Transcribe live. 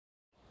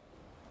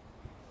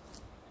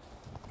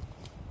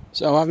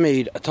So I've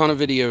made a ton of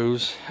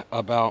videos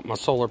about my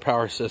solar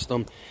power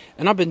system,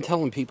 and I've been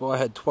telling people I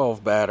had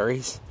 12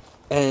 batteries,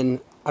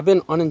 and I've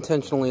been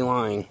unintentionally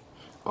lying,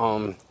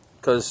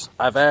 because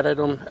I've added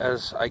them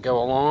as I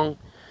go along,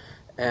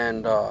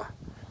 and I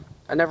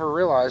never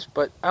realized,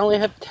 but I only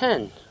have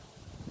 10.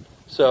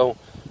 So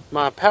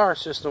my power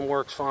system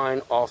works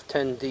fine off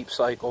 10 deep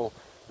cycle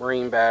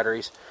marine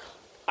batteries.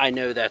 I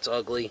know that's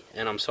ugly,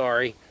 and I'm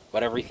sorry,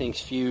 but everything's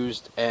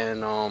fused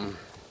and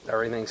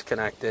everything's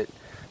connected.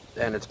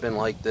 And it's been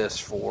like this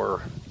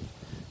for,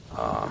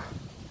 I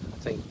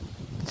think,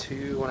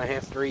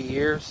 2.5, 3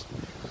 years.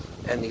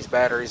 And these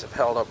batteries have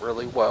held up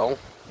really well.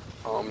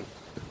 I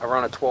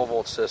run a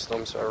 12-volt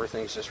system, so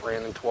everything's just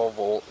ran in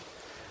 12-volt.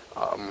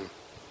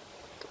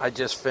 I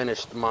just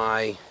finished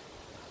my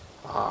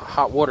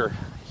hot water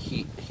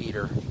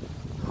heater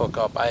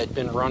hookup. I had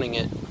been running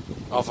it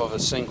off of a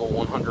single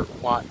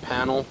 100-watt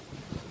panel,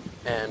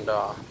 and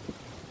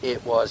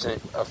it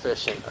wasn't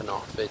efficient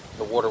enough.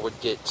 The water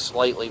would get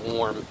slightly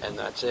warm, and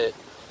that's it.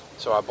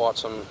 So I bought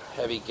some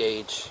heavy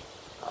gauge,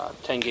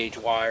 10 gauge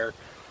wire,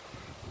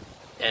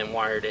 and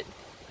wired it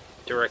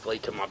directly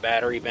to my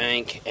battery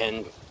bank,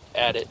 and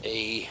added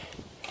a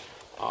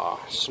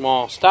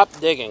small, stop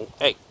digging.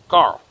 Hey,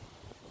 Carl,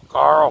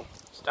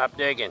 stop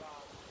digging.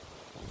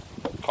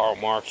 Karl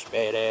Marx,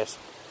 badass.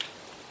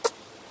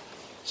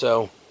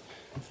 So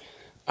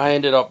I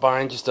ended up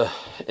buying just a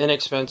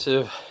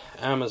inexpensive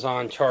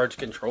Amazon charge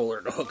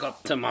controller to hook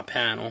up to my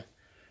panel,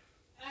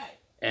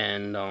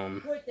 and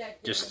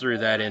just threw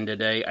that in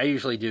today. I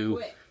usually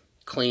do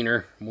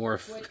cleaner, more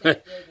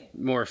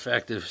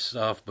effective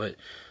stuff, but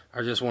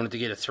I just wanted to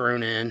get it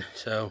thrown in.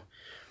 So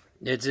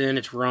it's in,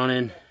 it's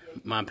running.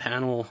 My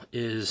panel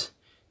is,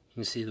 you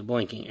can see the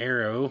blinking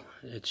arrow,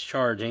 it's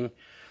charging.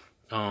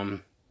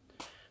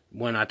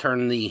 When I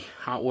turn the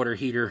hot water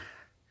heater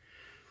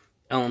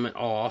element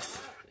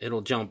off,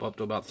 it'll jump up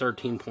to about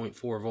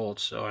 13.4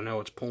 volts, so I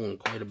know it's pulling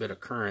quite a bit of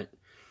current.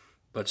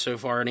 But so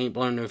far it ain't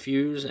blown no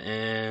fuse,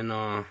 and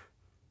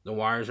the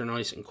wires are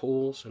nice and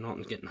cool, so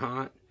nothing's getting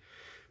hot,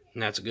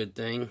 and that's a good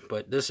thing.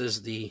 But this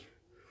is the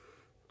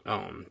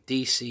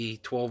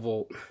DC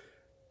 12-volt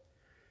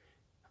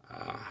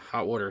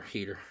hot water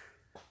heater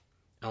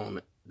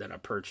element that I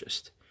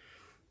purchased.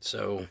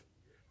 So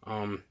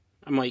I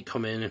might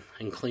come in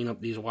and clean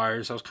up these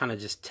wires. I was kind of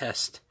just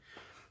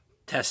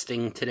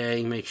testing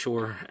today, make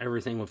sure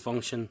everything would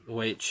function the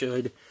way it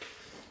should.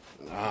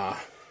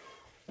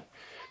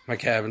 My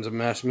cabin's a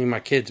mess. Me and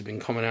my kids have been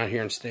coming out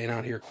here and staying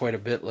out here quite a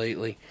bit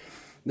lately.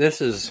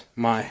 This is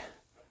my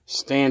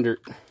standard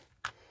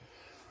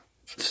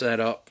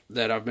setup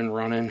that I've been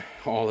running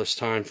all this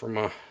time for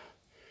my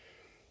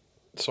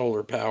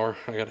solar power.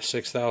 I got a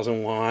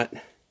 6,000 watt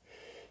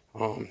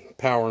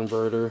power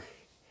inverter.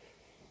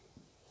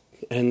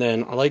 And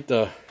then I like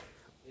the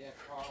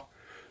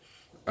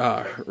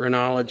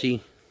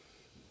Rhenology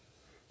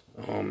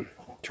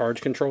charge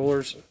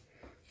controllers.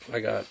 I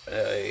got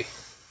a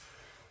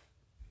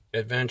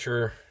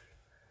Adventure,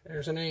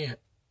 there's an ant,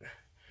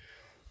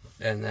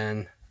 and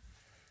then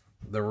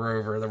the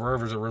Rover. The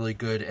Rover's a really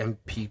good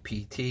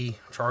MPPT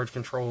charge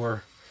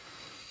controller.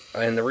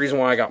 And the reason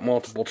why I got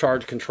multiple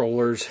charge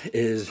controllers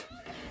is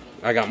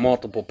I got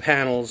multiple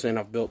panels, and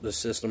I've built this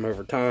system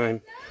over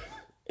time.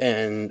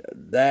 And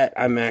that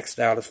I maxed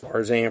out as far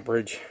as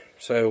amperage.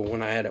 So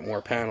when I added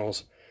more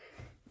panels,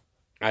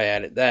 I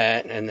added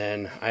that, and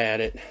then I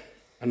added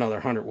another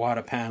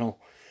 100-watt panel.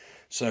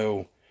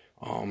 So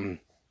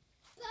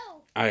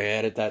I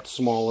added that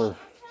smaller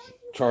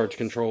charge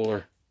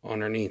controller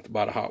underneath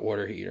by the hot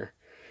water heater.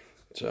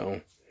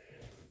 So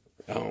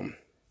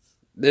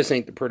this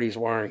ain't the prettiest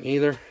wiring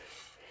either,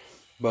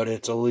 but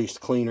it's at least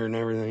cleaner than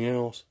everything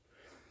else.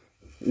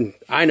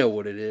 I know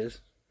what it is.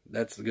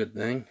 That's the good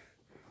thing.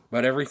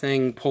 But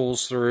everything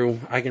pulls through.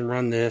 I can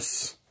run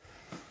this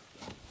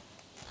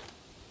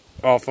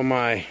off of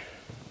my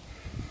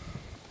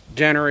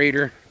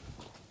generator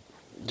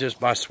just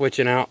by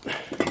switching out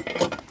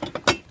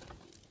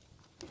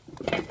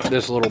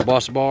this little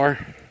bus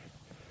bar.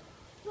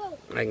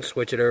 I can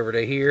switch it over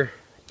to here,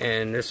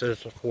 and this is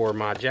for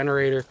my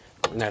generator,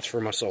 and that's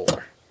for my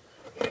solar.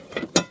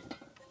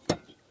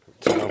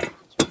 So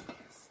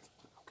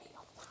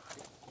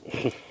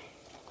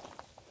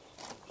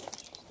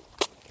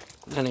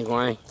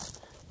anyway,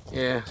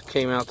 yeah,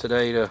 came out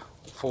today to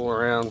fool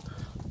around.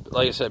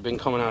 Like I said, I've been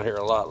coming out here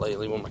a lot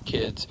lately with my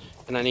kids,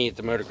 and I needed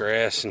to mow the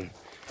grass and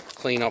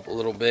clean up a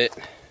little bit.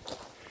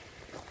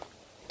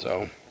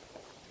 So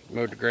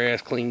mowed the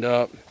grass, cleaned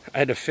up. I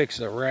had to fix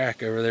the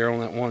rack over there on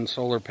that one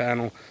solar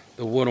panel.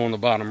 The wood on the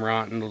bottom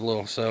rotted a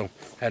little, so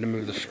had to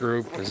move the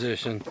screw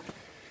position.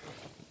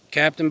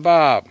 Captain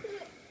Bob,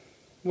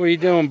 what are you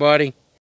doing, buddy?